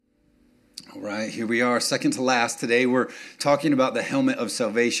All right, here we are, second to last. Today we're talking about the helmet of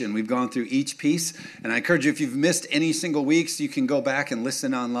salvation. We've gone through each piece, and I encourage you, if you've missed any single weeks, you can go back and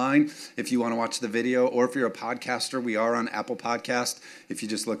listen online if you want to watch the video, or if you're a podcaster, we are on Apple Podcast. If you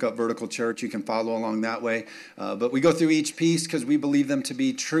just look up Vertical Church, you can follow along that way. But we go through each piece because we believe them to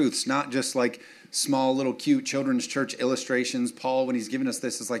be truths, not just like small little cute children's church illustrations. Paul, when he's giving us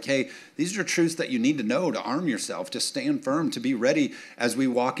this, is like, hey, these are truths that you need to know to arm yourself, to stand firm, to be ready as we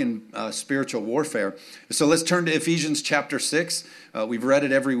walk in spiritual warfare. So let's turn to Ephesians chapter 6. We've read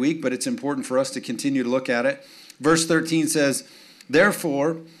it every week, but it's important for us to continue to look at it. Verse 13 says,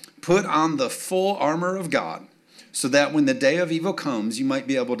 "Therefore, put on the full armor of God, so that when the day of evil comes, you might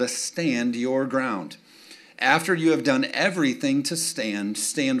be able to stand your ground. After you have done everything to stand,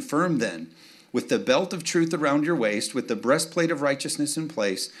 stand firm then, with the belt of truth around your waist, with the breastplate of righteousness in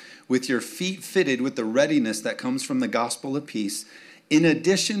place, with your feet fitted with the readiness that comes from the gospel of peace. In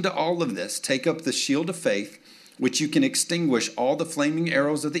addition to all of this, take up the shield of faith, which you can extinguish all the flaming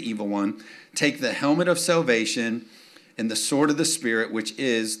arrows of the evil one. Take the helmet of salvation and the sword of the Spirit, which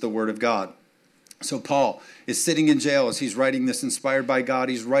is the word of God." So Paul is sitting in jail as he's writing this, inspired by God.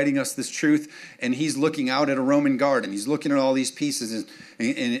 He's writing us this truth, and he's looking out at a Roman guard, and he's looking at all these pieces,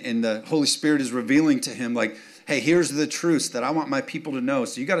 and the Holy Spirit is revealing to him, like, hey, here's the truths that I want my people to know.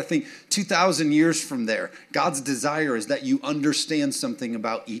 So you got to think 2,000 years from there, God's desire is that you understand something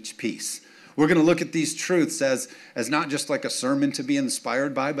about each piece. We're going to look at these truths as not just like a sermon to be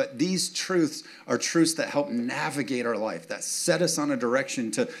inspired by, but these truths are truths that help navigate our life, that set us on a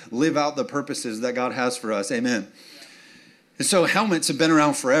direction to live out the purposes that God has for us. Amen. And so helmets have been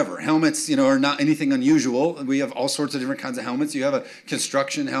around forever. Helmets, are not anything unusual. We have all sorts of different kinds of helmets. You have a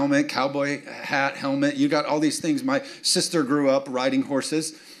construction helmet, cowboy hat helmet. You got all these things. My sister grew up riding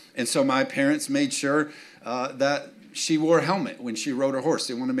horses, and so my parents made sure that she wore a helmet when she rode her horse.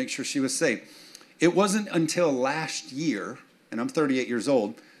 They wanted to make sure she was safe. It wasn't until last year, and I'm 38 years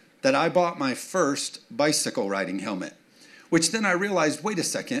old, that I bought my first bicycle riding helmet, which then I realized, wait a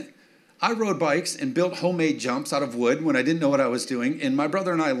second, I rode bikes and built homemade jumps out of wood when I didn't know what I was doing, and my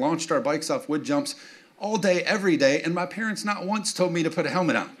brother and I launched our bikes off wood jumps all day, every day, and my parents not once told me to put a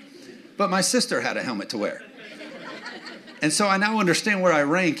helmet on, but my sister had a helmet to wear. And so I now understand where I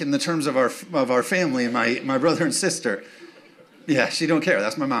rank in the terms of our family and my brother and sister. Yeah, she don't care.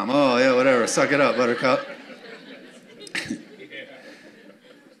 That's my mom. Oh, yeah, whatever. Suck it up, buttercup.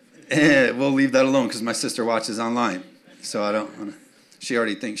 We'll leave that alone because my sister watches online. So I don't. She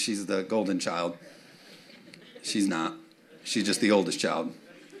already thinks she's the golden child. She's not. She's just the oldest child.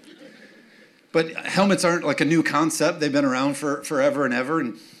 But helmets aren't like a new concept. They've been around for forever and ever.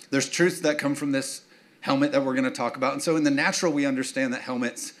 And there's truths that come from this helmet that we're going to talk about. And so in the natural, we understand that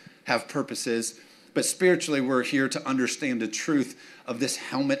helmets have purposes, but spiritually, we're here to understand the truth of this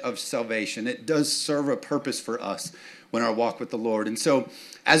helmet of salvation. It does serve a purpose for us when our walk with the Lord. And so,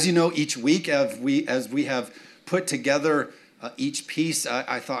 as you know, each week, as we have put together each piece,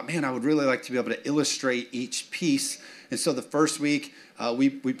 I thought, man, I would really like to be able to illustrate each piece. And so the first week, we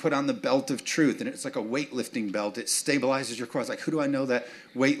put on the belt of truth, and it's like a weightlifting belt. It stabilizes your core. It's like, who do I know that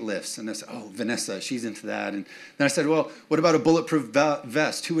weight lifts? And I said, oh, Vanessa, she's into that. And then I said, well, what about a bulletproof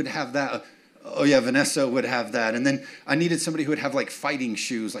vest? Who would have that? Oh, yeah, Vanessa would have that. And then I needed somebody who would have, like, fighting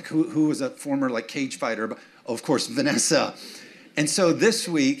shoes. Like, who was a former, like, cage fighter? Oh, of course, Vanessa. And so this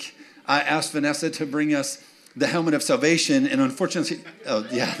week, I asked Vanessa to bring us the helmet of salvation. And unfortunately, oh,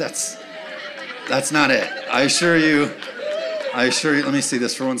 yeah, that's not it. I assure you, let me see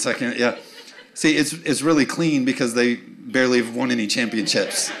this for 1 second. Yeah. See, it's really clean because they barely have won any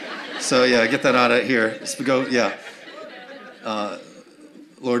championships. So, yeah, get that out of here. Let's go, yeah.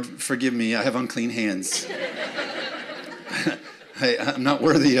 Lord, forgive me. I have unclean hands. I'm not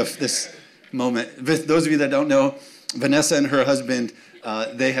worthy of this moment. Those of you that don't know, Vanessa and her husband,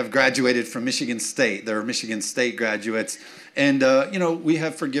 they have graduated from Michigan State. They're Michigan State graduates. And, we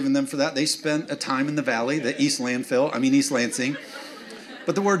have forgiven them for that. They spent a time in the valley, the East Lansing.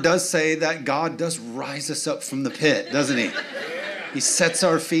 But the word does say that God does rise us up from the pit, doesn't he? He sets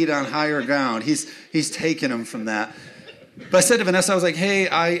our feet on higher ground. He's taken them from that. But I said to Vanessa, I was like, hey,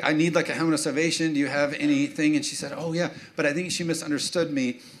 I need like a helmet of salvation. Do you have anything? And she said, oh, yeah. But I think she misunderstood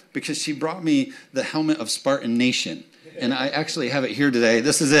me because she brought me the helmet of Spartan Nation. And I actually have it here today.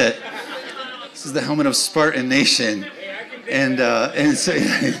 This is it. This is the helmet of Spartan Nation. And so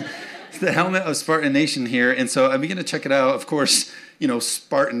it's the helmet of Spartan Nation here. And so I began to check it out. Of course,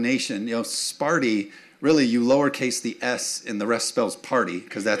 Spartan Nation, Sparty, really you lowercase the S and the rest spells party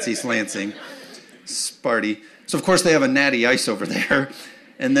because that's East Lansing. Sparty. So, of course, they have a Natty Ice over there.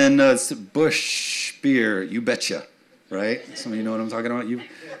 And then it's Bush Beer, you betcha. right? Some of you know what I'm talking about.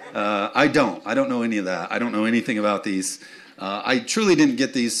 I don't know any of that. I don't know anything about these. I truly didn't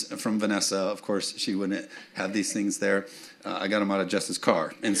get these from Vanessa. Of course, she wouldn't have these things there. I got them out of Jess's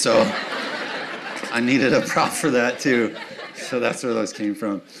car. And so I needed a prop for that too. So that's where those came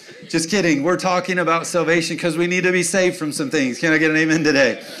from. Just kidding. We're talking about salvation because we need to be saved from some things. Can I get an amen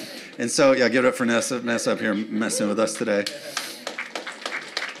today? And so, yeah, give it up for Nessa. Nessa up here messing with us today.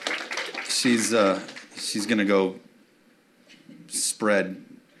 She's going to go spread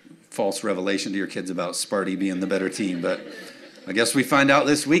false revelation to your kids about Sparty being the better team. But I guess we find out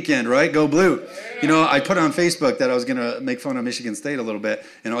this weekend, right? Go Blue. You know, I put on Facebook that I was going to make fun of Michigan State a little bit,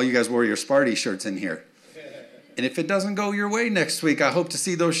 and all you guys wore your Sparty shirts in here. And if it doesn't go your way next week, I hope to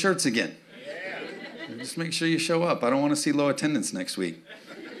see those shirts again. Just make sure you show up. I don't want to see low attendance next week.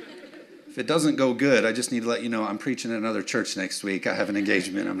 If it doesn't go good, I just need to let you know I'm preaching at another church next week. I have an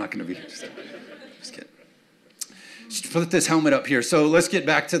engagement. I'm not going to be here. Just kidding. Just put this helmet up here. So let's get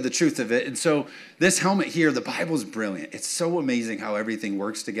back to the truth of it. And so this helmet here, the Bible's brilliant. It's so amazing how everything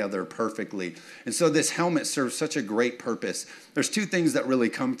works together perfectly. And so this helmet serves such a great purpose. There's two things that really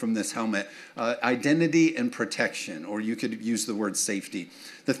come from this helmet, identity and protection, or you could use the word safety.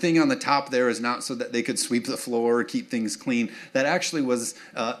 The thing on the top there is not so that they could sweep the floor or keep things clean. That actually was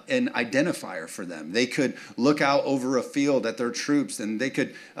an identifier for them. They could look out over a field at their troops, and they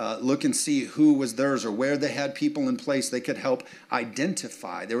could look and see who was theirs or where they had people in place. They could help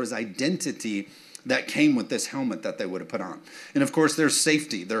identify. There was identity that came with this helmet that they would have put on. And of course, there's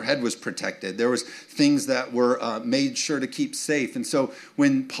safety. Their head was protected. There was things that were made sure to keep safe. And so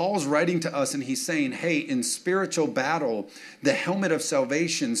when Paul's writing to us and he's saying, hey, in spiritual battle, the helmet of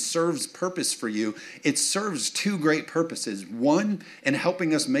salvation serves purpose for you. It serves two great purposes. One, in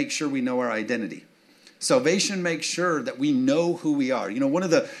helping us make sure we know our identity. Salvation makes sure that we know who we are. You know, one of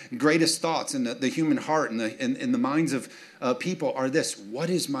the greatest thoughts in the human heart and in the minds of people are this: what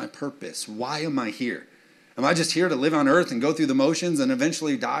is my purpose? Why am I here? Am I just here to live on earth and go through the motions and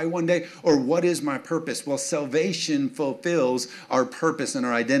eventually die one day? Or what is my purpose? Well, salvation fulfills our purpose and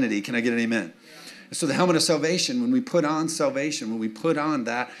our identity. Can I get an amen? So the helmet of salvation, when we put on salvation, when we put on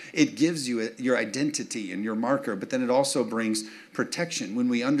that, it gives you your identity and your marker, but then it also brings protection. When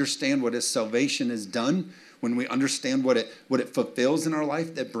we understand what salvation has done, when we understand what it fulfills in our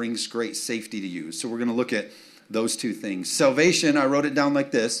life, that brings great safety to you. So we're going to look at those two things. Salvation, I wrote it down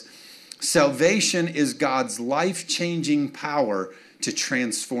like this. Salvation is God's life-changing power to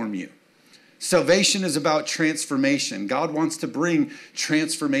transform you. Salvation is about transformation. God wants to bring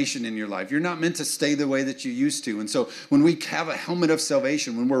transformation in your life. You're not meant to stay the way that you used to. And so when we have a helmet of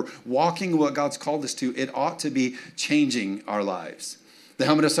salvation, when we're walking what God's called us to, it ought to be changing our lives. The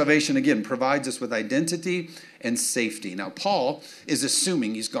helmet of salvation, again, provides us with identity and safety. Now, Paul is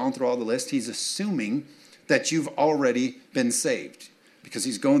assuming, he's gone through all the list, he's assuming that you've already been saved. Because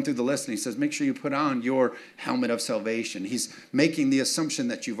he's going through the list and he says, make sure you put on your helmet of salvation. He's making the assumption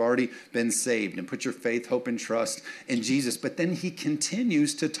that you've already been saved and put your faith, hope, and trust in Jesus. But then he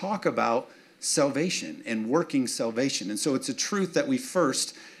continues to talk about salvation and working salvation. And so it's a truth that we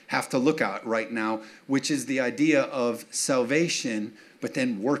first have to look at right now, which is the idea of salvation, but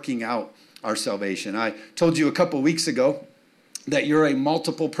then working out our salvation. I told you a couple weeks ago that you're a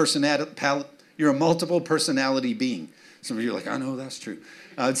multiple personality being. Some of you are like, I know that's true.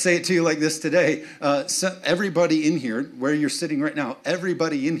 I'd say it to you like this today. So everybody in here, where you're sitting right now,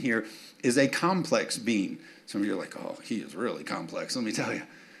 everybody in here is a complex being. Some of you are like, oh, he is really complex. Let me tell you.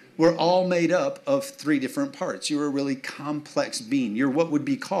 We're all made up of three different parts. You're a really complex being. You're what would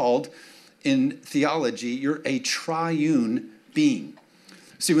be called in theology, you're a triune being.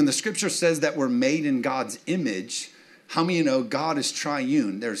 See, when the scripture says that we're made in God's image, how many of you know God is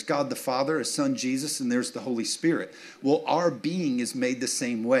triune? There's God the Father, His Son Jesus, and there's the Holy Spirit. Well, our being is made the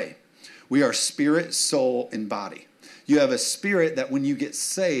same way. We are spirit, soul, and body. You have a spirit that when you get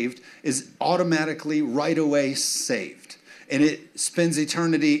saved is automatically right away saved. And it spends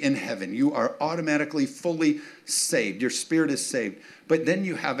eternity in heaven. You are automatically fully saved. Your spirit is saved. But then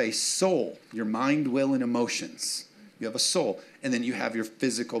you have a soul, your mind, will, and emotions. You have a soul, and then you have your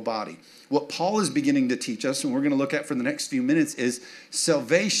physical body. What Paul is beginning to teach us, and we're going to look at for the next few minutes, is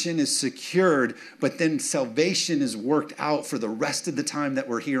salvation is secured, but then salvation is worked out for the rest of the time that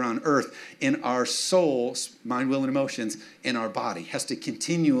we're here on earth in our souls, mind, will, and emotions, in our body. Has to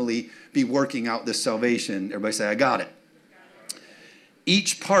continually be working out this salvation. Everybody say, I got it.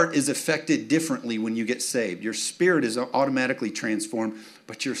 Each part is affected differently when you get saved. Your spirit is automatically transformed,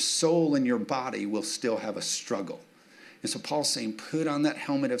 but your soul and your body will still have a struggle. And so Paul's saying, put on that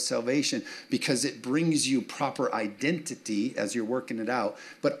helmet of salvation because it brings you proper identity as you're working it out,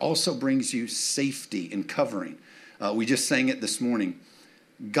 but also brings you safety and covering. We just sang it this morning.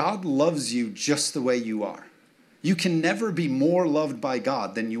 God loves you just the way you are. You can never be more loved by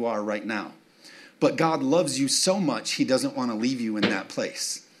God than you are right now. But God loves you so much, he doesn't want to leave you in that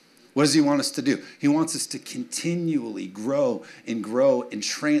place. What does he want us to do? He wants us to continually grow and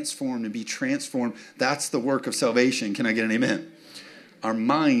transform and be transformed. That's the work of salvation. Can I get an amen? Our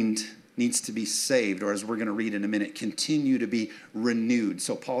mind needs to be saved, or as we're going to read in a minute, continue to be renewed.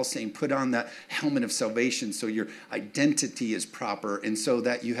 So Paul's saying, put on that helmet of salvation so your identity is proper and so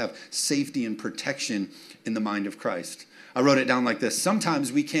that you have safety and protection in the mind of Christ. I wrote it down like this.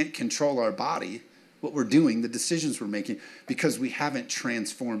 Sometimes we can't control our body, what we're doing, the decisions we're making, because we haven't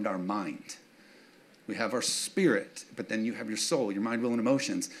transformed our mind. We have our spirit, but then you have your soul, your mind, will, and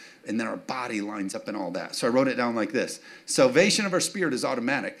emotions, and then our body lines up in all that. So I wrote it down like this. Salvation of our spirit is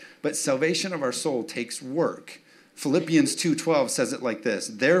automatic, but salvation of our soul takes work. Philippians 2:12 says it like this.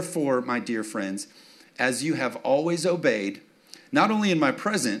 Therefore, my dear friends, as you have always obeyed, not only in my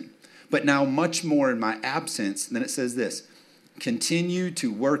present, but now much more in my absence, then it says this, continue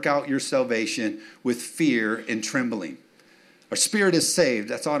to work out your salvation with fear and trembling. Our spirit is saved,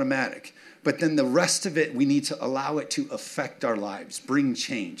 that's automatic. But then the rest of it, we need to allow it to affect our lives, bring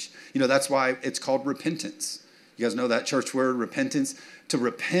change. That's why it's called repentance. You guys know that church word, repentance? To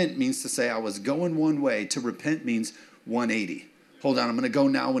repent means to say, I was going one way. To repent means 180. Hold on, I'm going to go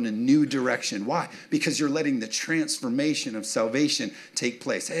now in a new direction. Why? Because you're letting the transformation of salvation take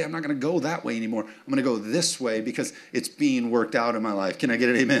place. Hey, I'm not going to go that way anymore. I'm going to go this way because it's being worked out in my life. Can I get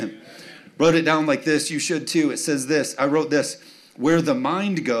an amen? Wrote it down like this. You should too. It says this. I wrote this. Where the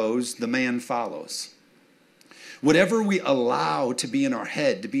mind goes, the man follows. Whatever we allow to be in our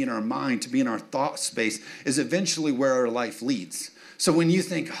head, to be in our mind, to be in our thought space is eventually where our life leads. So when you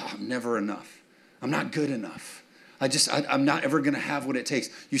think, I'm never enough, I'm not good enough, I'm not ever going to have what it takes,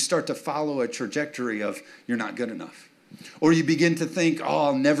 you start to follow a trajectory of you're not good enough. Or you begin to think,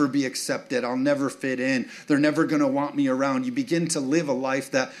 I'll never be accepted. I'll never fit in. They're never going to want me around. You begin to live a life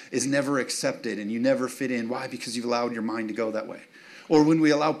that is never accepted and you never fit in. Why? Because you've allowed your mind to go that way. Or when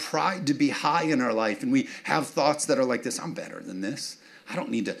we allow pride to be high in our life and we have thoughts that are like this, I'm better than this. I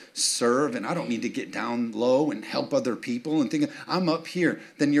don't need to serve and I don't need to get down low and help other people and think I'm up here.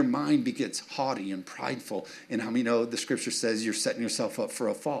 Then your mind gets haughty and prideful. And how many know the scripture says you're setting yourself up for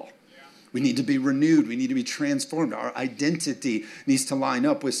a fall? We need to be renewed. We need to be transformed. Our identity needs to line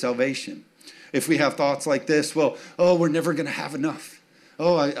up with salvation. If we have thoughts like this, we're never going to have enough.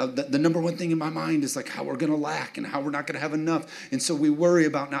 The number one thing in my mind is like how we're going to lack and how we're not going to have enough. And so we worry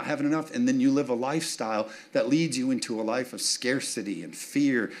about not having enough. And then you live a lifestyle that leads you into a life of scarcity and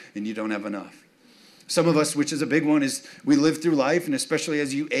fear and you don't have enough. Some of us, which is a big one, is we live through life. And especially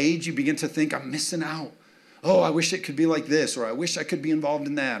as you age, you begin to think, I'm missing out. I wish it could be like this, or I wish I could be involved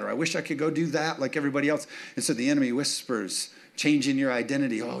in that, or I wish I could go do that like everybody else. And so the enemy whispers, changing your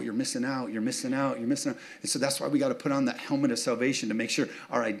identity. You're missing out, you're missing out, you're missing out. And so that's why we got to put on that helmet of salvation to make sure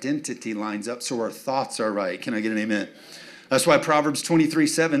our identity lines up so our thoughts are right. Can I get an amen? That's why Proverbs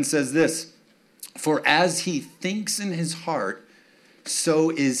 23:7 says this, for as he thinks in his heart, so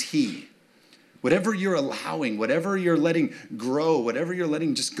is he. Whatever you're allowing, whatever you're letting grow, whatever you're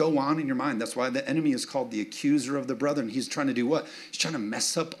letting just go on in your mind. That's why the enemy is called the accuser of the brethren. He's trying to do what? He's trying to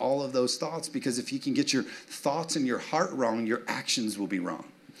mess up all of those thoughts because if he can get your thoughts and your heart wrong, your actions will be wrong.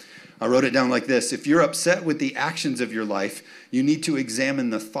 I wrote it down like this. If you're upset with the actions of your life, you need to examine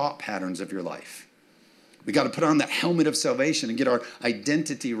the thought patterns of your life. We got to put on that helmet of salvation and get our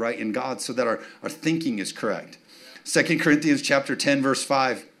identity right in God so that our thinking is correct. 2 Corinthians chapter 10, verse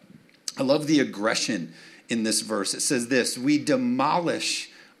 5. I love the aggression in this verse. It says this, we demolish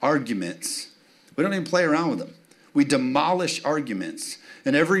arguments. We don't even play around with them. We demolish arguments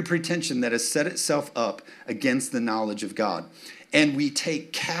and every pretension that has set itself up against the knowledge of God. And we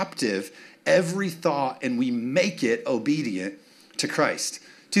take captive every thought and we make it obedient to Christ.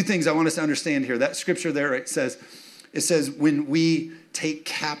 Two things I want us to understand here. That scripture there, it says when we take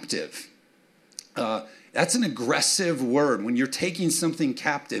captive, that's an aggressive word. When you're taking something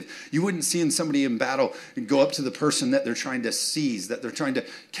captive, you wouldn't see in somebody in battle go up to the person that they're trying to seize, that they're trying to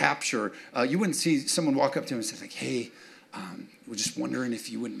capture. You wouldn't see someone walk up to him and say, like, hey, we're just wondering if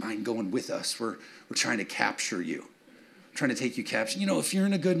you wouldn't mind going with us. We're trying to capture you. We're trying to take you captive. If you're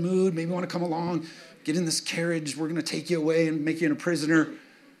in a good mood, maybe you want to come along, get in this carriage. We're going to take you away and make you a prisoner.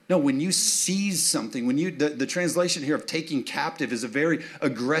 No, when you seize something, the translation here of taking captive is a very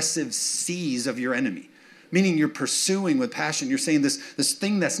aggressive seize of your enemy. Meaning you're pursuing with passion. You're saying this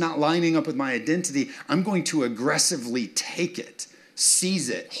thing that's not lining up with my identity, I'm going to aggressively take it, seize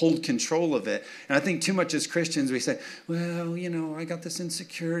it, hold control of it. And I think too much as Christians, we say, I got this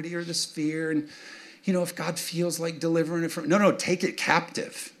insecurity or this fear. And, if God feels like delivering it from, no, take it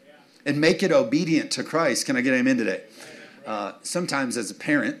captive and make it obedient to Christ. Can I get an amen today? Sometimes as a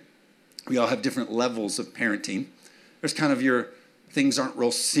parent, we all have different levels of parenting. There's kind of your things aren't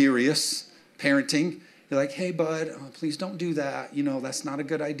real serious parenting. You're like, hey, bud, please don't do that. That's not a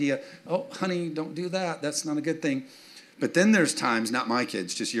good idea. Oh, honey, don't do that. That's not a good thing. But then there's times, not my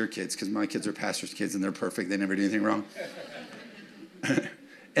kids, just your kids, because my kids are pastors' kids and they're perfect. They never do anything wrong.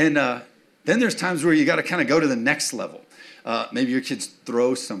 And then there's times where you got to kind of go to the next level. Maybe your kids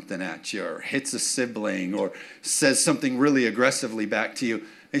throw something at you or hits a sibling or says something really aggressively back to you.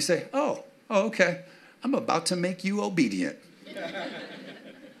 They say, oh, okay, I'm about to make you obedient.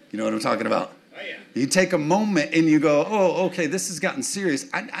 You know what I'm talking about? Oh, yeah. You take a moment and you go, oh, okay, this has gotten serious.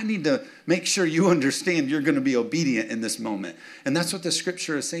 I need to make sure you understand you're going to be obedient in this moment. And that's what the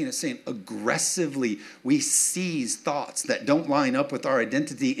scripture is saying. It's saying aggressively we seize thoughts that don't line up with our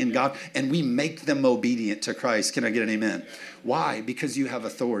identity in God and we make them obedient to Christ. Can I get an amen? Why? Because you have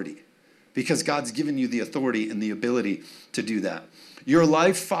authority. Because God's given you the authority and the ability to do that. Your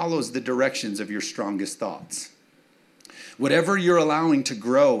life follows the directions of your strongest thoughts. Whatever you're allowing to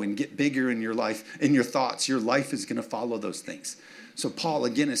grow and get bigger in your life, in your thoughts, your life is going to follow those things. So Paul,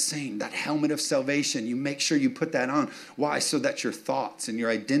 again, is saying that helmet of salvation, you make sure you put that on. Why? So that your thoughts and your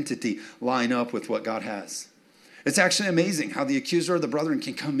identity line up with what God has. It's actually amazing how the accuser of the brethren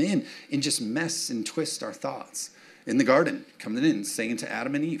can come in and just mess and twist our thoughts. In the garden, coming in and saying to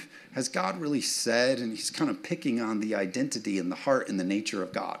Adam and Eve, has God really said? And he's kind of picking on the identity and the heart and the nature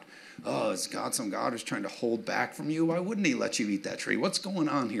of God. Oh, is God some God who's trying to hold back from you? Why wouldn't he let you eat that tree? What's going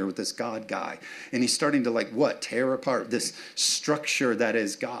on here with this God guy? And he's starting to tear apart this structure that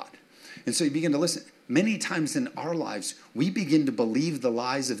is God. And so you begin to listen. Many times in our lives, we begin to believe the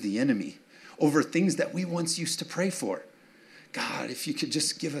lies of the enemy over things that we once used to pray for. God, if you could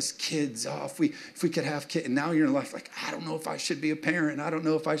just give us kids. Oh, if we could have kids. And now you're in life like, I don't know if I should be a parent. I don't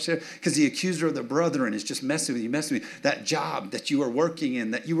know if I should. Because the accuser of the brethren is just messing with you. That job that you are working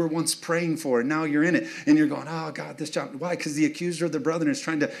in, that you were once praying for, and now you're in it. And you're going, oh, God, this job. Why? Because the accuser of the brethren is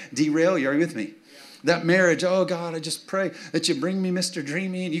trying to derail you. Are you with me? That marriage, oh, God, I just pray that you bring me Mr.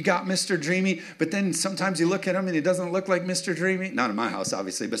 Dreamy. And you got Mr. Dreamy. But then sometimes you look at him and he doesn't look like Mr. Dreamy. Not in my house,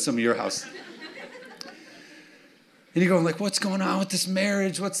 obviously, but some of your house. And you're going what's going on with this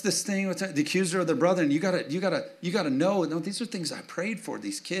marriage? What's this thing? What's that? The accuser of the brethren? You gotta know. No, these are things I prayed for.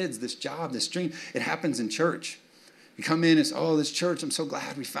 These kids, this job, this dream. It happens in church. You come in and say, oh, this church. I'm so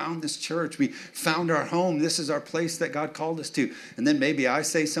glad we found this church. We found our home. This is our place that God called us to. And then maybe I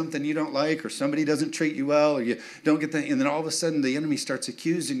say something you don't like, or somebody doesn't treat you well, or you don't get that. And then all of a sudden the enemy starts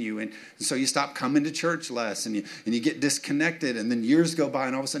accusing you, and so you stop coming to church less, and you get disconnected. And then years go by,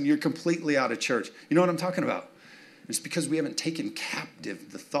 and all of a sudden you're completely out of church. You know what I'm talking about? It's because we haven't taken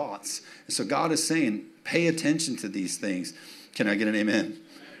captive the thoughts. And so God is saying, pay attention to these things. Can I get an amen?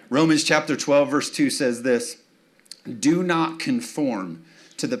 Romans chapter 12, verse 2 says this, do not conform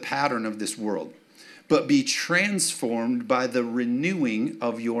to the pattern of this world, but be transformed by the renewing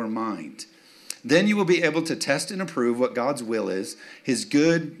of your mind. Then you will be able to test and approve what God's will is, his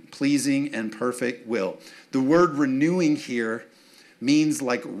good, pleasing, and perfect will. The word renewing here means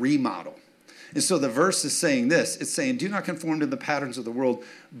remodel. And so the verse is saying this. It's saying, do not conform to the patterns of the world,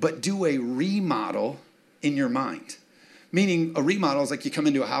 but do a remodel in your mind. Meaning a remodel is like you come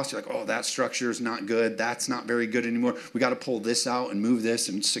into a house, you're like, oh, that structure is not good. That's not very good anymore. We got to pull this out and move this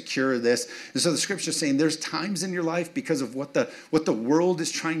and secure this. And so the scripture is saying there's times in your life because of what the world is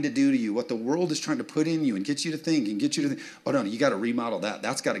trying to do to you, what the world is trying to put in you and get you to think and get you to think, oh, no, you got to remodel that.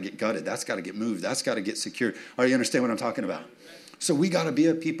 That's got to get gutted. That's got to get moved. That's got to get secured. Or you understand what I'm talking about? So we got to be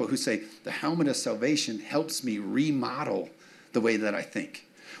a people who say, the helmet of salvation helps me remodel the way that I think.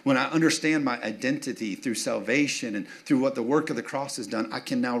 When I understand my identity through salvation and through what the work of the cross has done, I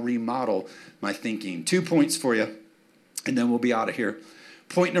can now remodel my thinking. 2 points for you, and then we'll be out of here.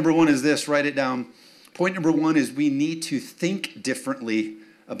 Point number 1 is this. Write it down. Point number 1 is we need to think differently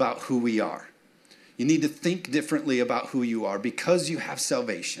about who we are. You need to think differently about who you are because you have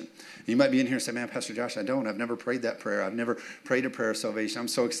salvation. You might be in here and say, man, Pastor Josh, I've never prayed that prayer. I've never prayed a prayer of salvation. I'm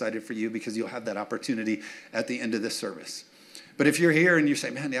so excited for you because you'll have that opportunity at the end of this service. But if you're here and you say,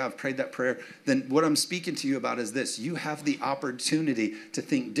 man, yeah, I've prayed that prayer, then what I'm speaking to you about is this. You have the opportunity to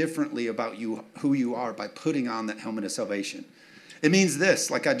think differently about who you are by putting on that helmet of salvation. It means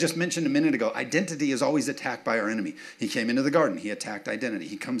this, like I just mentioned a minute ago, identity is always attacked by our enemy. He came into the garden. He attacked identity.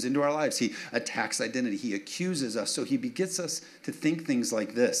 He comes into our lives. He attacks identity. He accuses us. So he begets us to think things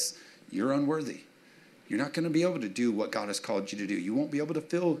like this. You're unworthy. You're not going to be able to do what God has called you to do. You won't be able to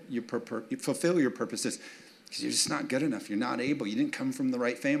fulfill your purposes. because you're just not good enough. You're not able. You didn't come from the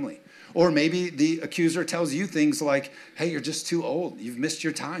right family. Or maybe the accuser tells you things like, hey, you're just too old. You've missed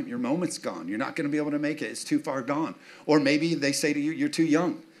your time. Your moment's gone. You're not going to be able to make it. It's too far gone. Or maybe they say to you, you're too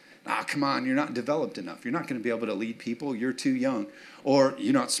young. Come on, you're not developed enough. You're not going to be able to lead people. You're too young. Or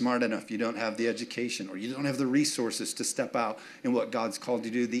you're not smart enough. You don't have the education. Or you don't have the resources to step out in what God's called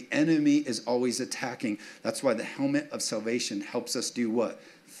you to do. The enemy is always attacking. That's why the helmet of salvation helps us do what?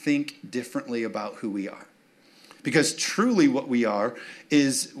 Think differently about who we are. Because truly what we are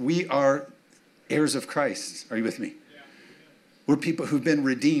is we are heirs of Christ. Are you with me? We're people who've been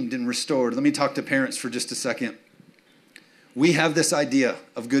redeemed and restored. Let me talk to parents for just a second. We have this idea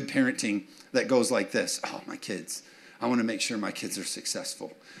of good parenting that goes like this. Oh, my kids. I want to make sure my kids are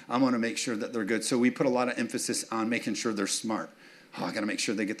successful. I want to make sure that they're good. So we put a lot of emphasis on making sure they're smart. Oh, I got to make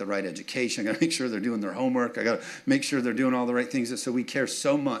sure they get the right education. I got to make sure they're doing their homework. I got to make sure they're doing all the right things. And so we care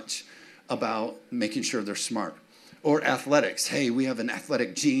so much about making sure they're smart. Or athletics. Hey, we have an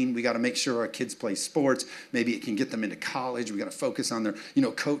athletic gene. We got to make sure our kids play sports. Maybe it can get them into college. We got to focus on their,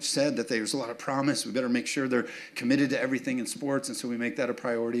 coach said that there's a lot of promise. We better make sure they're committed to everything in sports. And so we make that a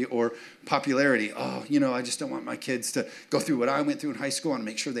priority. Or popularity. Oh, I just don't want my kids to go through what I went through in high school. I want to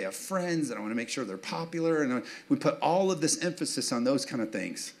make sure they have friends. And I want to make sure they're popular. And we put all of this emphasis on those kind of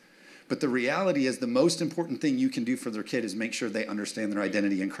things. But the reality is the most important thing you can do for their kid is make sure they understand their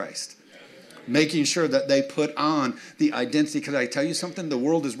identity in Christ. Making sure that they put on the identity. Because I tell you something, the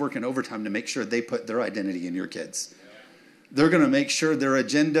world is working overtime to make sure they put their identity in your kids. They're going to make sure their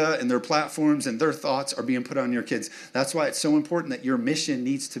agenda and their platforms and their thoughts are being put on your kids. That's why it's so important that your mission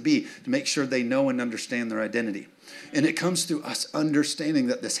needs to be to make sure they know and understand their identity. And it comes through us understanding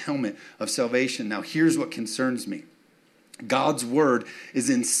that this helmet of salvation. Now, here's what concerns me. God's word is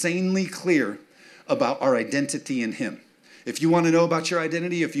insanely clear about our identity in him. If you want to know about your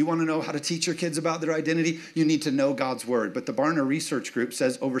identity, if you want to know how to teach your kids about their identity, you need to know God's word. But the Barna Research Group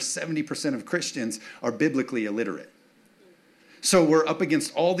says over 70% of Christians are biblically illiterate. So we're up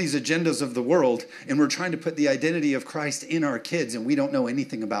against all these agendas of the world, and we're trying to put the identity of Christ in our kids, and we don't know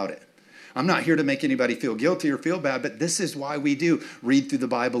anything about it. I'm not here to make anybody feel guilty or feel bad, but this is why we do read through the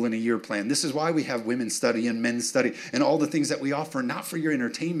Bible in a year plan. This is why we have women's study and men's study and all the things that we offer, not for your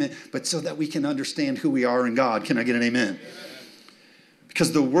entertainment, but so that we can understand who we are in God. Can I get an amen?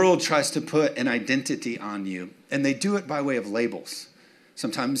 Because the world tries to put an identity on you, and they do it by way of labels.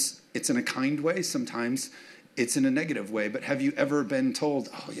 Sometimes it's in a kind way. Sometimes it's in a negative way. But have you ever been told,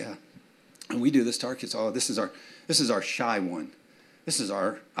 oh, yeah, and we do this to our kids, oh, this is our shy one. This is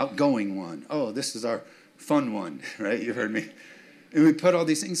our outgoing one. Oh, this is our fun one, right? You heard me. And we put all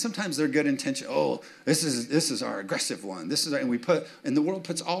these things. Sometimes they're good intention. Oh, this is our aggressive one. And the world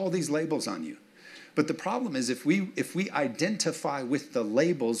puts all these labels on you. But the problem is if we identify with the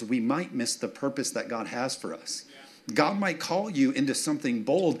labels, we might miss the purpose that God has for us. Yeah. God might call you into something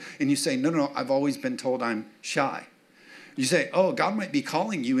bold, and you say, no, I've always been told I'm shy. You say, oh, God might be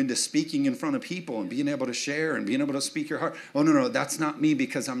calling you into speaking in front of people and being able to share and being able to speak your heart. Oh, no, that's not me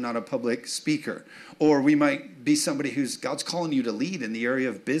because I'm not a public speaker. Or we might be somebody God's calling you to lead in the area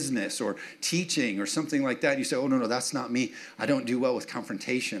of business or teaching or something like that. You say, oh, no, that's not me. I don't do well with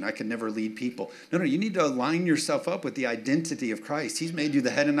confrontation. I can never lead people. No, you need to align yourself up with the identity of Christ. He's made you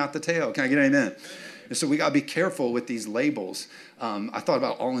the head and not the tail. Can I get an amen? And so we got to be careful with these labels. I thought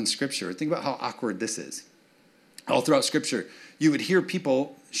about all in Scripture. Think about how awkward this is. All throughout Scripture, you would hear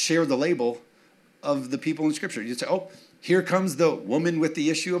people share the label of the people in Scripture. You'd say, oh, here comes the woman with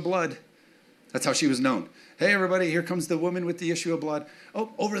the issue of blood. That's how she was known. Hey, everybody, here comes the woman with the issue of blood. Oh,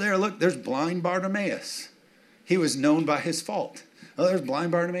 over there, look, there's blind Bartimaeus. He was known by his fault. Oh, there's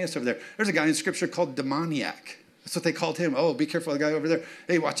blind Bartimaeus over there. There's a guy in Scripture called demoniac. That's what they called him. Oh, be careful, the guy over there.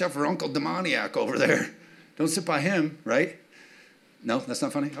 Hey, watch out for Uncle Demoniac over there. Don't sit by him, right? No, that's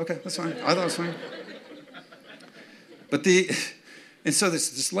not funny? Okay, that's fine. I thought it was funny. And so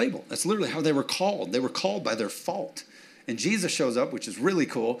this label, that's literally how they were called. They were called by their fault. And Jesus shows up, which is really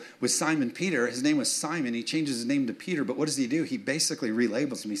cool, with Simon Peter. His name was Simon. He changes his name to Peter. But what does he do? He basically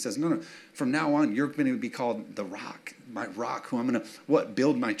relabels him. He says, no, from now on, you're going to be called the rock, my rock, who I'm going to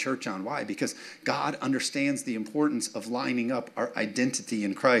build my church on. Why? Because God understands the importance of lining up our identity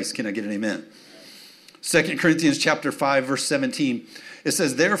in Christ. Can I get an amen? 2 Corinthians chapter 5, verse 17. It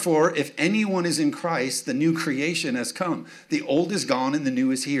says, therefore, if anyone is in Christ, the new creation has come. The old is gone and the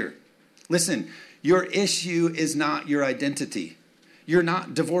new is here. Listen, your issue is not your identity. You're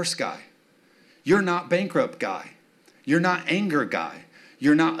not divorce guy. You're not bankrupt guy. You're not anger guy.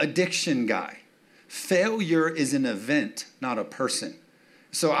 You're not addiction guy. Failure is an event, not a person.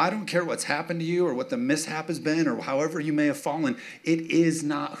 So I don't care what's happened to you or what the mishap has been or however you may have fallen. It is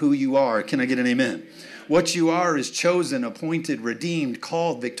not who you are. Can I get an amen? What you are is chosen, appointed, redeemed,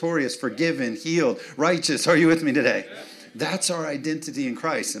 called, victorious, forgiven, healed, righteous. Are you with me today? That's our identity in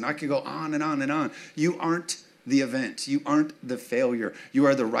Christ. And I could go on and on and on. You aren't the event. You aren't the failure. You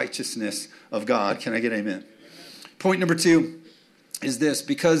are the righteousness of God. Can I get amen? Point number 2 is this.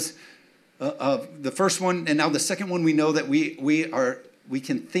 Because of the first one and now the second one, we know that we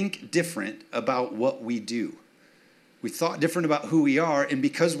can think different about what we do. We thought different about who we are, and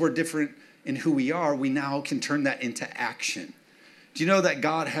because we're different in who we are, we now can turn that into action. Do you know that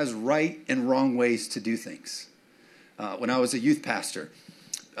God has right and wrong ways to do things? When I was a youth pastor,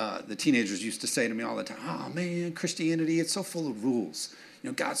 the teenagers used to say to me all the time, "Oh man, Christianity, it's so full of rules. You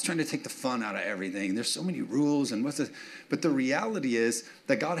know, God's trying to take the fun out of everything. There's so many rules and but the reality is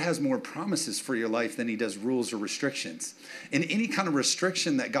that God has more promises for your life than he does rules or restrictions. And any kind of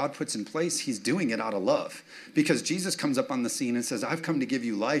restriction that God puts in place, he's doing it out of love. Because Jesus comes up on the scene and says, I've come to give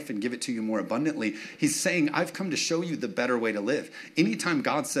you life and give it to you more abundantly. He's saying, I've come to show you the better way to live. Anytime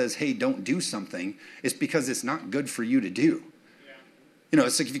God says, hey, don't do something, it's because it's not good for you to do. You know,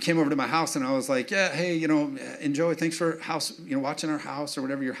 it's like if you came over to my house and I was like, yeah, hey, you know, enjoy. Thanks for watching our house or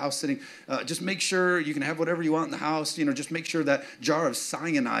whatever, your house sitting. Just make sure you can have whatever you want in the house. You know, just make sure that jar of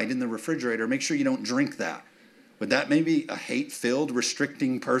cyanide in the refrigerator, make sure you don't drink that. Would that maybe a hate-filled,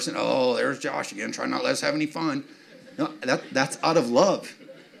 restricting person? Oh, there's Josh again, trying not to let us have any fun. No, that's out of love.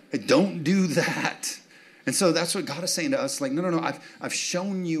 Don't do that. And so that's what God is saying to us. Like, no, I've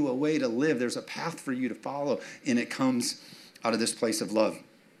shown you a way to live. There's a path for you to follow, and it comes out of this place of love.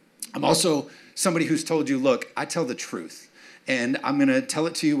 I'm also somebody who's told you, look, I tell the truth. And I'm going to tell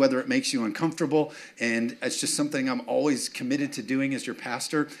it to you whether it makes you uncomfortable. And it's just something I'm always committed to doing as your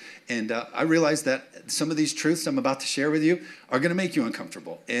pastor. And I realize that some of these truths I'm about to share with you are going to make you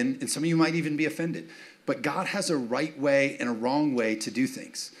uncomfortable. And some of you might even be offended. But God has a right way and a wrong way to do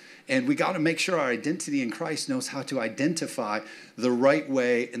things. And we got to make sure our identity in Christ knows how to identify the right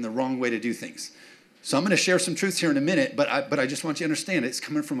way and the wrong way to do things. So I'm going to share some truths here in a minute, but I just want you to understand it's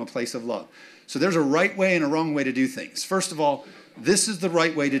coming from a place of love. So there's a right way and a wrong way to do things. First of all, this is the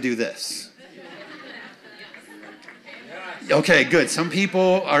right way to do this. Okay, good. Some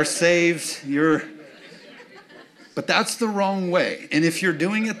people are saved. But that's the wrong way. And if you're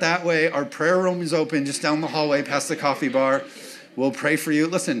doing it that way, our prayer room is open just down the hallway past the coffee bar. We'll pray for you.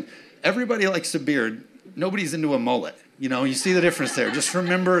 Listen, everybody likes a beard. Nobody's into a mullet. You know, you see the difference there. Just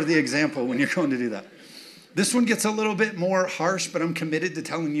remember the example when you're going to do that. This one gets a little bit more harsh, but I'm committed to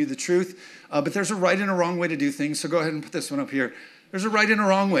telling you the truth. But there's a right and a wrong way to do things. So go ahead and put this one up here. There's a right and a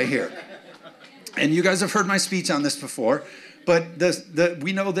wrong way here. And you guys have heard my speech on this before. But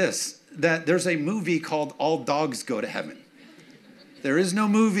we know this, that there's a movie called All Dogs Go to Heaven. There is no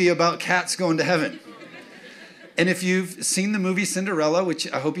movie about cats going to heaven. And if you've seen the movie Cinderella,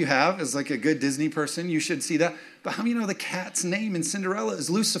 which I hope you have, as like a good Disney person, you should see that. But how many know the cat's name in Cinderella is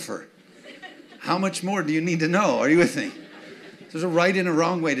Lucifer? How much more do you need to know? Are you with me? There's a right and a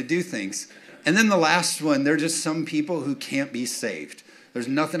wrong way to do things. And then the last one, there are just some people who can't be saved. There's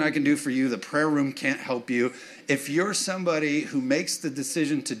nothing I can do for you. The prayer room can't help you. If you're somebody who makes the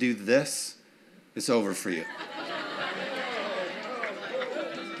decision to do this, it's over for you.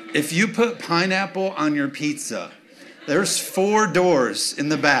 If you put pineapple on your pizza, there's 4 doors in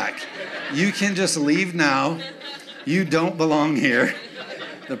the back. You can just leave now. You don't belong here.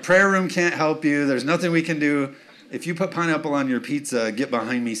 The prayer room can't help you. There's nothing we can do. If you put pineapple on your pizza, get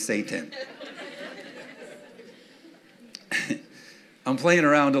behind me, Satan. I'm playing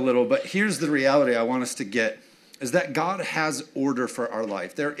around a little, but here's the reality I want us to get, is that God has order for our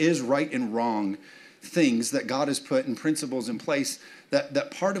life. There is right and wrong things that God has put and principles in place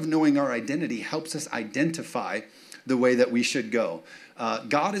that part of knowing our identity helps us identify the way that we should go.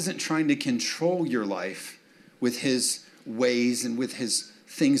 God isn't trying to control your life with his ways and with his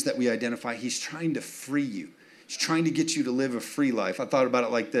things that we identify. He's trying to free you. He's trying to get you to live a free life. I thought about it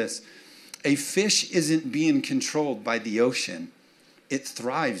like this. A fish isn't being controlled by the ocean. It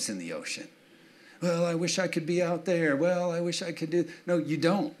thrives in the ocean. Well, I wish I could be out there. Well, I wish I could do. No, you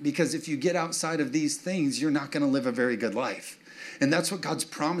don't. Because if you get outside of these things, you're not going to live a very good life. And that's what God's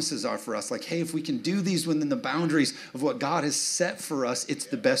promises are for us. Like, hey, if we can do these within the boundaries of what God has set for us, it's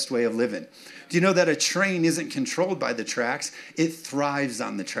the best way of living. Do you know that a train isn't controlled by the tracks? It thrives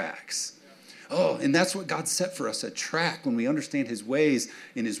on the tracks. Oh, and that's what God set for us, a track. When we understand his ways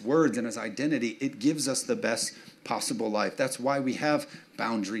and his words and his identity, it gives us the best possible life. That's why we have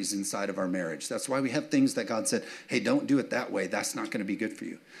boundaries inside of our marriage. That's why we have things that God said, hey, don't do it that way. That's not going to be good for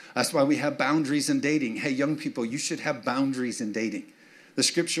you. That's why we have boundaries in dating. Hey, young people, you should have boundaries in dating. The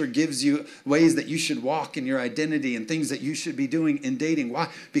scripture gives you ways that you should walk in your identity and things that you should be doing in dating. Why?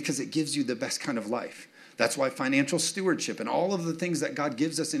 Because it gives you the best kind of life. That's why financial stewardship and all of the things that God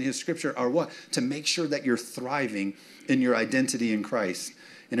gives us in his scripture are what? To make sure that you're thriving in your identity in Christ.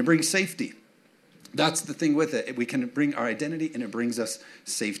 And it brings safety. That's the thing with it. We can bring our identity and it brings us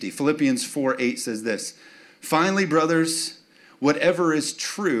safety. Philippians 4:8 says this. Finally, brothers, whatever is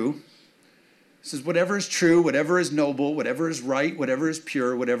true, it says whatever is true, whatever is noble, whatever is right, whatever is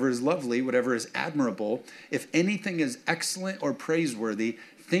pure, whatever is lovely, whatever is admirable, if anything is excellent or praiseworthy,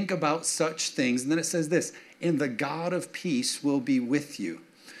 think about such things. And then it says this, and the God of peace will be with you.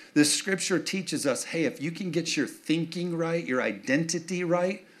 The scripture teaches us, hey, if you can get your thinking right, your identity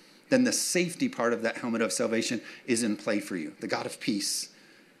right, then the safety part of that helmet of salvation is in play for you. The God of peace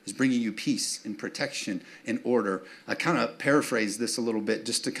is bringing you peace and protection and order. I kind of paraphrase this a little bit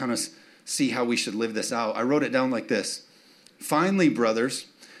just to kind of see how we should live this out. I wrote it down like this. Finally, brothers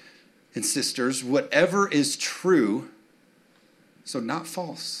and sisters, whatever is true, so not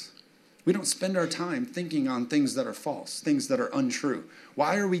false. We don't spend our time thinking on things that are false, things that are untrue.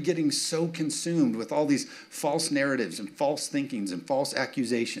 Why are we getting so consumed with all these false narratives and false thinkings and false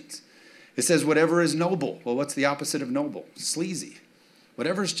accusations? It says whatever is noble. Well, what's the opposite of noble? Sleazy.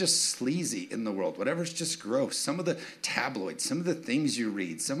 Whatever's just sleazy in the world, whatever's just gross, some of the tabloids, some of the things you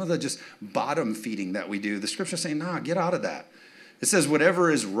read, some of the just bottom feeding that we do, the scripture's saying, nah, get out of that. It says whatever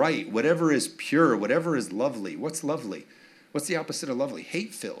is right, whatever is pure, whatever is lovely. What's lovely? What's the opposite of lovely?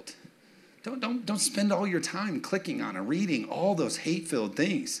 Hate-filled. Don't spend all your time clicking on and reading all those hate-filled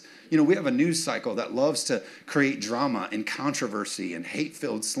things. You know, we have a news cycle that loves to create drama and controversy and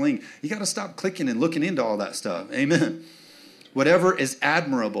hate-filled sling. You got to stop clicking and looking into all that stuff. Amen. Whatever is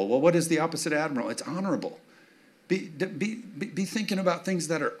admirable. Well, what is the opposite of admirable? It's honorable. Be thinking about things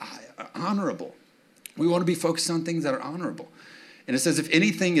that are honorable. We want to be focused on things that are honorable. And it says, if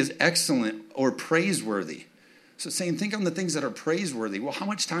anything is excellent or praiseworthy. So saying, think on the things that are praiseworthy. Well, how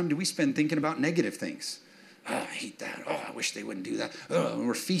much time do we spend thinking about negative things? Oh, I hate that. Oh, I wish they wouldn't do that. Oh, and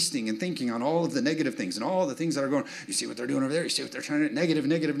we're feasting and thinking on all of the negative things and all the things that are going. You see what they're doing over there? You see what they're trying to negative.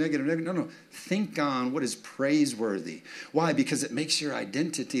 No. Think on what is praiseworthy. Why? Because it makes your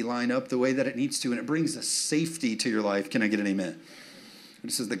identity line up the way that it needs to, and it brings a safety to your life. Can I get an amen?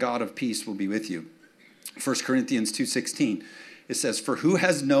 It says the God of peace will be with you. 1 Corinthians 2:16. It says, for who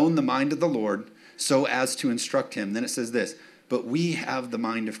has known the mind of the Lord so as to instruct him? Then it says this, but we have the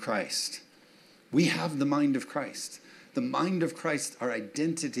mind of Christ. We have the mind of Christ. The mind of Christ, our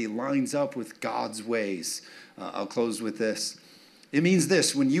identity lines up with God's ways. I'll close with this. It means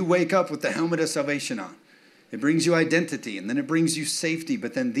this, when you wake up with the helmet of salvation on, it brings you identity and then it brings you safety.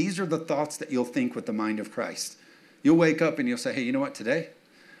 But then these are the thoughts that you'll think with the mind of Christ. You'll wake up and you'll say, hey, you know what, today?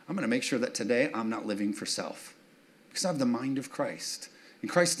 I'm going to make sure that today I'm not living for self because I have the mind of Christ. And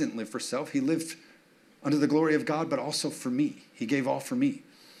Christ didn't live for self. He lived under the glory of God, but also for me. He gave all for me.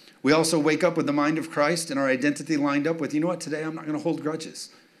 We also wake up with the mind of Christ and our identity lined up with, you know what, today I'm not going to hold grudges.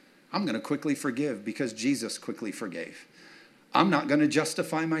 I'm going to quickly forgive because Jesus quickly forgave. I'm not going to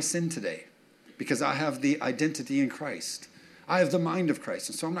justify my sin today because I have the identity in Christ. I have the mind of Christ.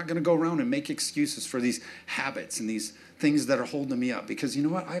 And so I'm not going to go around and make excuses for these habits and these things that are holding me up because you know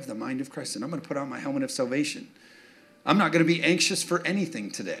what, I have the mind of Christ and I'm going to put on my helmet of salvation. I'm not going to be anxious for anything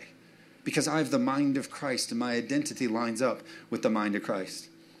today because I have the mind of Christ and my identity lines up with the mind of Christ.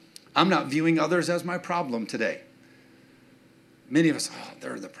 I'm not viewing others as my problem today. Many of us, oh,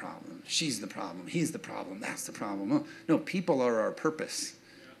 they're the problem. She's the problem. He's the problem. That's the problem. No, people are our purpose.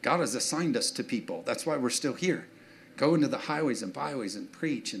 God has assigned us to people. That's why we're still here. Go into the highways and byways and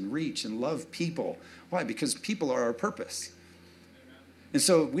preach and reach and love people. Why? Because people are our purpose. And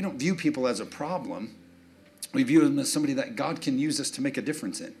so we don't view people as a problem. We view them as somebody that God can use us to make a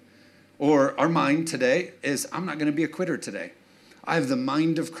difference in. Or our mind today is, I'm not going to be a quitter today. I have the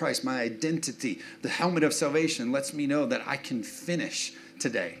mind of Christ, my identity. The helmet of salvation lets me know that I can finish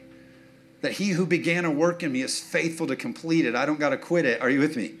today. That he who began a work in me is faithful to complete it. I don't got to quit it. Are you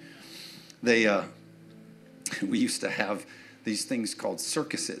with me? We used to have these things called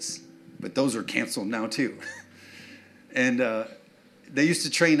circuses, but those are canceled now too. And they used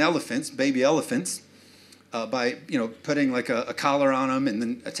to train elephants, baby elephants, by putting like a collar on them and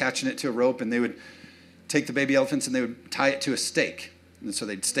then attaching it to a rope, and they would take the baby elephants and they would tie it to a stake. And so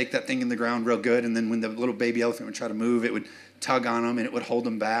they'd stake that thing in the ground real good. And then when the little baby elephant would try to move, it would tug on them and it would hold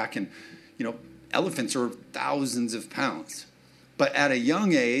them back. And, elephants are thousands of pounds. But at a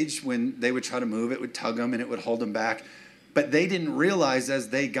young age, when they would try to move, it would tug them and it would hold them back. But they didn't realize as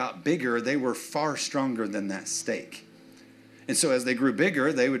they got bigger, they were far stronger than that stake. And so as they grew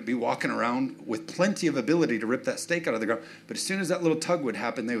bigger, they would be walking around with plenty of ability to rip that stake out of the ground. But as soon as that little tug would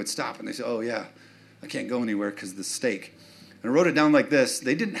happen, they would stop and they say, oh yeah, I can't go anywhere because of the stake. And I wrote it down like this.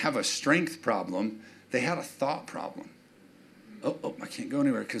 They didn't have a strength problem. They had a thought problem. Oh, I can't go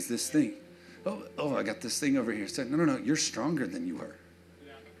anywhere because this thing. Oh, I got this thing over here. Said, no, you're stronger than you were.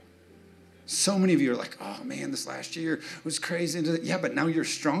 So many of you are like, oh man, this last year was crazy. Yeah, but now you're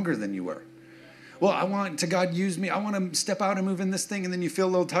stronger than you were. Well, I want to God use me. I want to step out and move in this thing. And then you feel a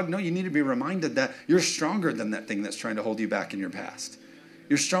little tug. No, you need to be reminded that you're stronger than that thing that's trying to hold you back in your past.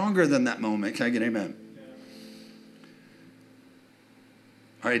 You're stronger than that moment. Can I get amen?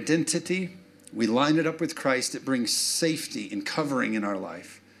 Our identity, we line it up with Christ. It brings safety and covering in our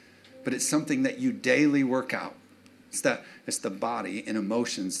life. But it's something that you daily work out. It's the body and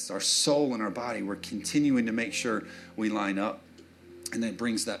emotions. It's our soul and our body. We're continuing to make sure we line up. And it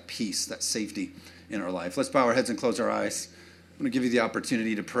brings that peace, that safety in our life. Let's bow our heads and close our eyes. I'm going to give you the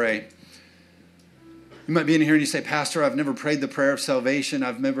opportunity to pray. You might be in here and you say, Pastor, I've never prayed the prayer of salvation.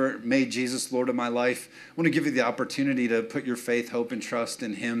 I've never made Jesus Lord of my life. I want to give you the opportunity to put your faith, hope, and trust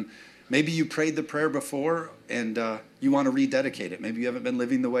in him. Maybe you prayed the prayer before and you want to rededicate it. Maybe you haven't been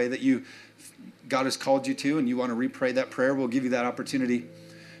living the way that God has called you to and you want to re-pray that prayer. We'll give you that opportunity.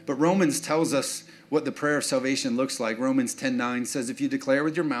 But Romans tells us what the prayer of salvation looks like. Romans 10:9 says, if you declare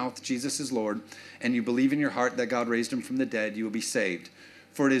with your mouth Jesus is Lord and you believe in your heart that God raised him from the dead, you will be saved.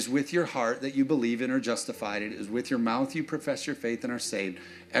 For it is with your heart that you believe and are justified. It is with your mouth you profess your faith and are saved.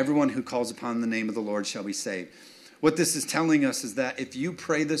 Everyone who calls upon the name of the Lord shall be saved. What this is telling us is that if you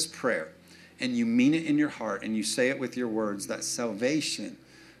pray this prayer and you mean it in your heart and you say it with your words, that salvation,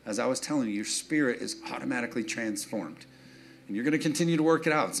 as I was telling you, your spirit is automatically transformed. And you're going to continue to work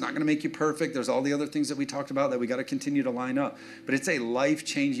it out. It's not going to make you perfect. There's all the other things that we talked about that we got to continue to line up. But it's a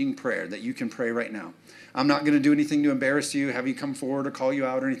life-changing prayer that you can pray right now. I'm not going to do anything to embarrass you, have you come forward or call you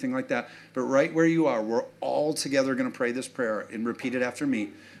out or anything like that. But right where you are, we're all together going to pray this prayer and repeat it after me.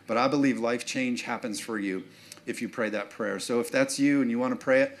 But I believe life change happens for you if you pray that prayer. So if that's you and you want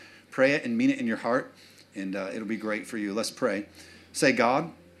to pray it and mean it in your heart, and it'll be great for you. Let's pray. Say,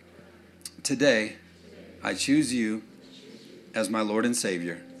 God, today I choose you as my Lord and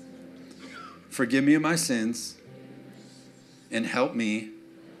Savior. Forgive me of my sins and help me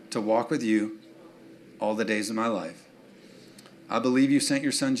to walk with you all the days of my life. I believe you sent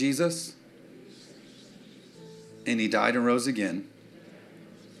your son Jesus and he died and rose again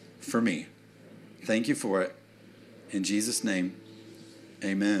for me. Thank you for it. In Jesus' name,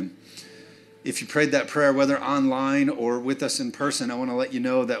 amen. If you prayed that prayer, whether online or with us in person, I want to let you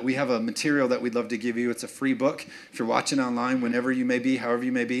know that we have a material that we'd love to give you. It's a free book. If you're watching online, whenever you may be, however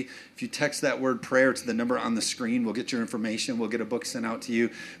you may be, if you text that word prayer to the number on the screen, we'll get your information. We'll get a book sent out to you.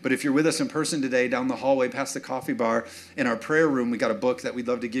 But if you're with us in person today, down the hallway past the coffee bar, in our prayer room, we got a book that we'd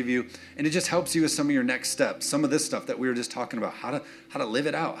love to give you. And it just helps you with some of your next steps. Some of this stuff that we were just talking about, how to live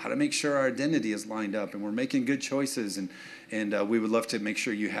it out, how to make sure our identity is lined up and we're making good choices. And we would love to make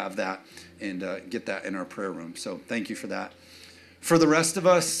sure you have that and get that in our prayer room. So thank you for that. For the rest of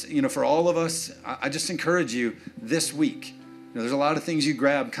us, for all of us, I just encourage you this week. There's a lot of things you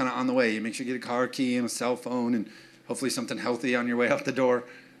grab kind of on the way. You make sure you get a car key and a cell phone and hopefully something healthy on your way out the door.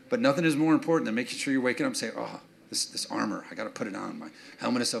 But nothing is more important than making sure you're waking up and saying, oh, this armor, I got to put it on. My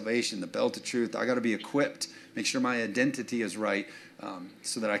helmet of salvation, the belt of truth. I got to be equipped. Make sure my identity is right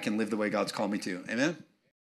so that I can live the way God's called me to. Amen?